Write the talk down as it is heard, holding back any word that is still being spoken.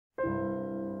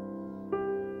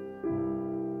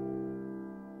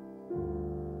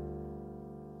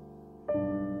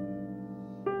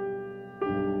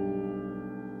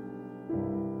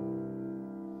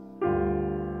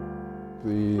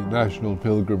national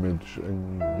pilgrimage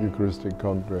and Eucharistic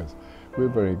Congress, we're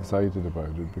very excited about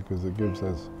it because it gives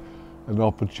us an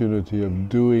opportunity of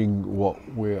doing what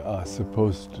we are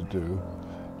supposed to do,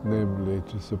 namely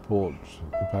to support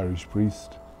the parish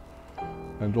priest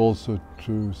and also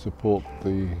to support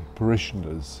the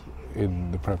parishioners in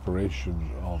the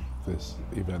preparation of this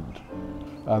event.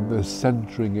 And they're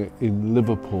centering it in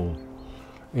Liverpool,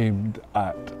 aimed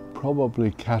at probably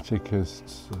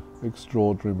catechists,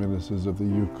 extraordinary ministers of the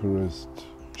Eucharist,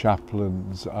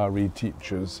 chaplains, RE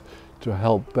teachers, to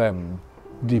help them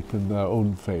deepen their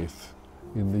own faith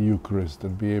in the Eucharist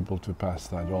and be able to pass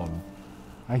that on.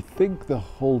 I think the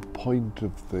whole point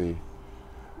of the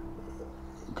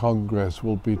Congress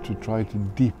will be to try to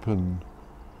deepen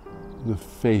the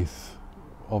faith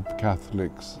of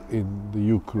Catholics in the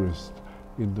Eucharist,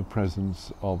 in the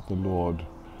presence of the Lord,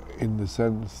 in the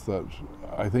sense that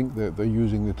I think that they're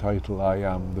using the title, I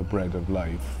am the bread of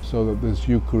life, so that this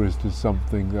Eucharist is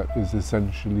something that is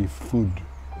essentially food,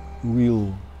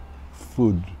 real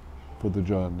food for the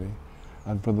journey.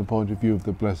 And from the point of view of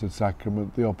the Blessed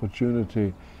Sacrament, the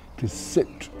opportunity to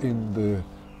sit in the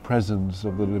presence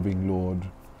of the living Lord,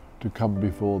 to come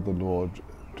before the Lord,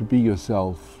 to be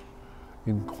yourself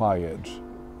in quiet,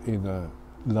 in a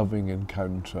loving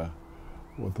encounter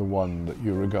with the one that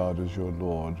you regard as your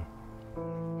Lord.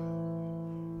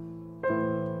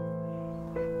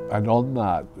 And on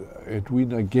that,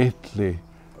 Edwina Gately,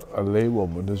 a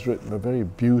laywoman, has written a very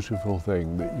beautiful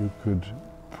thing that you could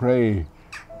pray.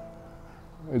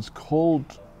 It's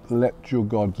called Let Your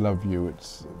God Love You.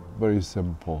 It's very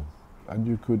simple. And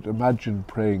you could imagine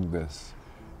praying this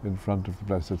in front of the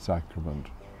Blessed Sacrament.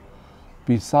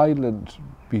 Be silent,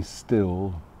 be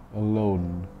still,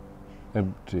 alone,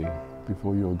 empty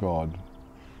before your God.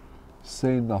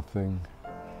 Say nothing,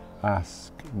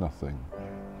 ask nothing.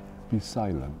 Be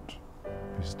silent,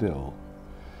 be still.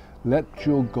 Let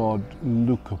your God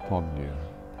look upon you.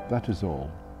 That is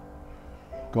all.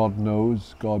 God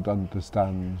knows, God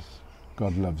understands,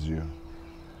 God loves you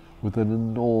with an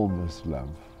enormous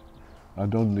love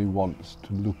and only wants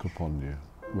to look upon you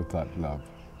with that love.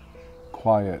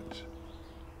 Quiet,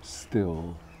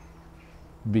 still,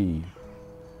 be.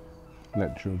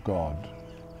 Let your God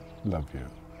love you.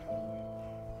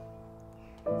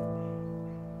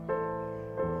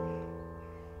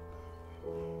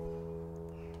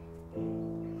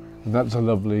 And that's a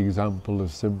lovely example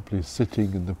of simply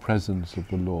sitting in the presence of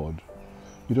the Lord.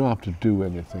 You don't have to do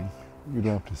anything. You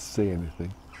don't have to say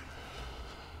anything.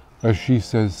 As she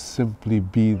says, simply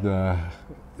be there,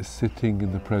 sitting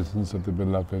in the presence of the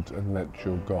Beloved, and let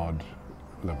your God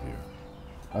love you.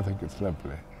 I think it's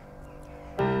lovely.